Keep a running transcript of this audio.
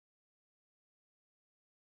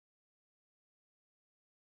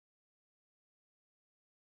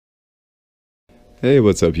Hey,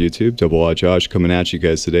 what's up YouTube? Double A Josh coming at you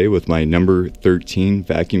guys today with my number 13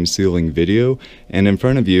 vacuum sealing video. And in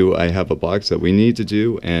front of you, I have a box that we need to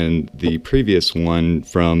do and the previous one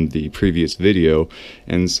from the previous video.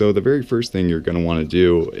 And so the very first thing you're going to want to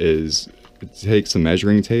do is take some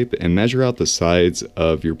measuring tape and measure out the sides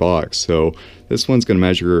of your box. So this one's going to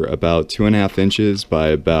measure about 2.5 inches by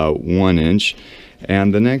about 1 inch.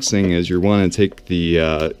 And the next thing is you want to take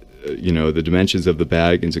the the dimensions of the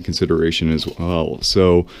bag into consideration as well.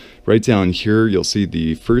 So right down here you'll see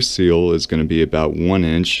the first seal is going to be about 1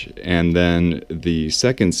 inch, and then the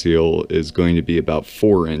second seal is going to be about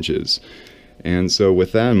 4 inches. And so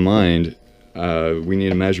with that in mind, we need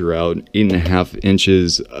to measure out 8.5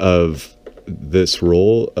 inches of this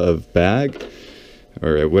roll of bag,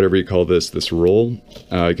 or whatever you call this roll,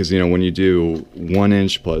 because when you do 1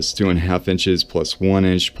 inch plus 2.5 inches plus 1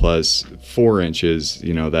 inch plus 4 inches,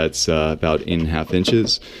 that's about 8.5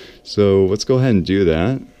 inches. So let's go ahead and do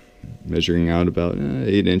that, measuring out about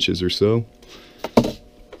 8 inches or so.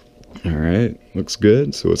 All right, looks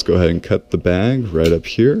good. So let's go ahead and cut the bag right up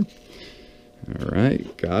here. All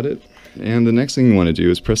right, got it. And the next thing you want to do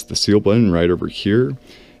is press the seal button right over here.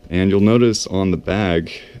 And you'll notice on the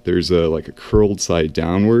bag, there's like a curled side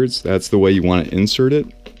downwards. That's the way you want to insert it.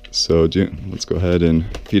 So let's go ahead and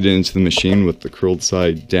feed it into the machine with the curled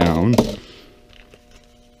side down.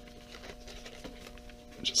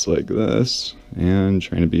 Just like this. And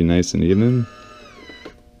trying to be nice and even.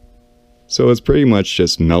 So it's pretty much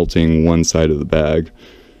just melting one side of the bag.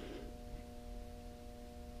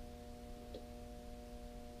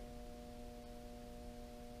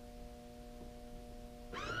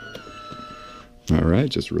 Alright,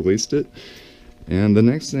 just released it. And the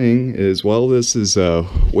next thing is, while this is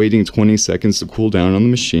waiting 20 seconds to cool down on the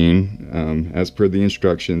machine, as per the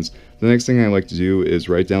instructions, the next thing I like to do is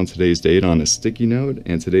write down today's date on a sticky note,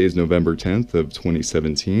 and today is November 10th of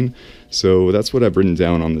 2017. So that's what I've written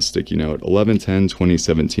down on the sticky note,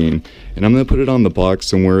 11/10/2017. And I'm going to put it on the box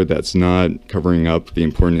somewhere that's not covering up the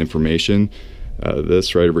important information.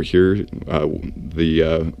 This right over here,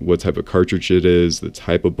 what type of cartridge it is, the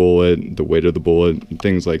type of bullet, the weight of the bullet,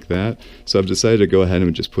 things like that. So I've decided to go ahead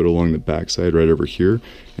and just put it along the back side right over here,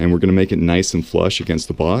 and we're going to make it nice and flush against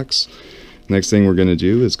the box. Next thing we're going to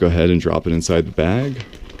do is go ahead and drop it inside the bag,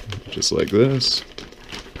 just like this.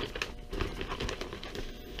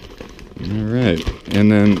 Alright,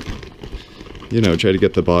 and then try to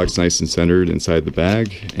get the box nice and centered inside the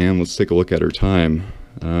bag, and let's take a look at our time.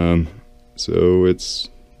 So it's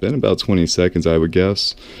been about 20 seconds, I would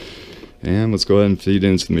guess. And let's go ahead and feed it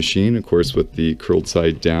into the machine, of course, with the curled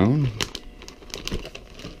side down.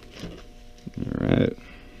 All right.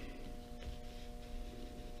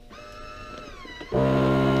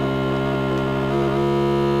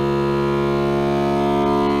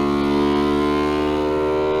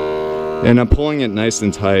 And I'm pulling it nice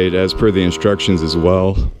and tight as per the instructions as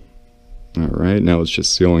well. All right, now it's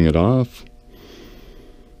just sealing it off.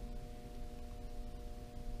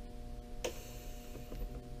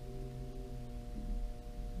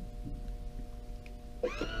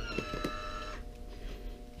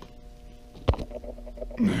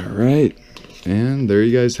 Alright, and there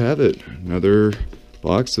you guys have it. Another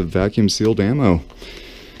box of vacuum sealed ammo.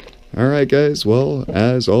 Alright guys, well,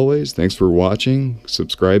 as always, thanks for watching,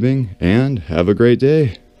 subscribing, and have a great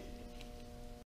day.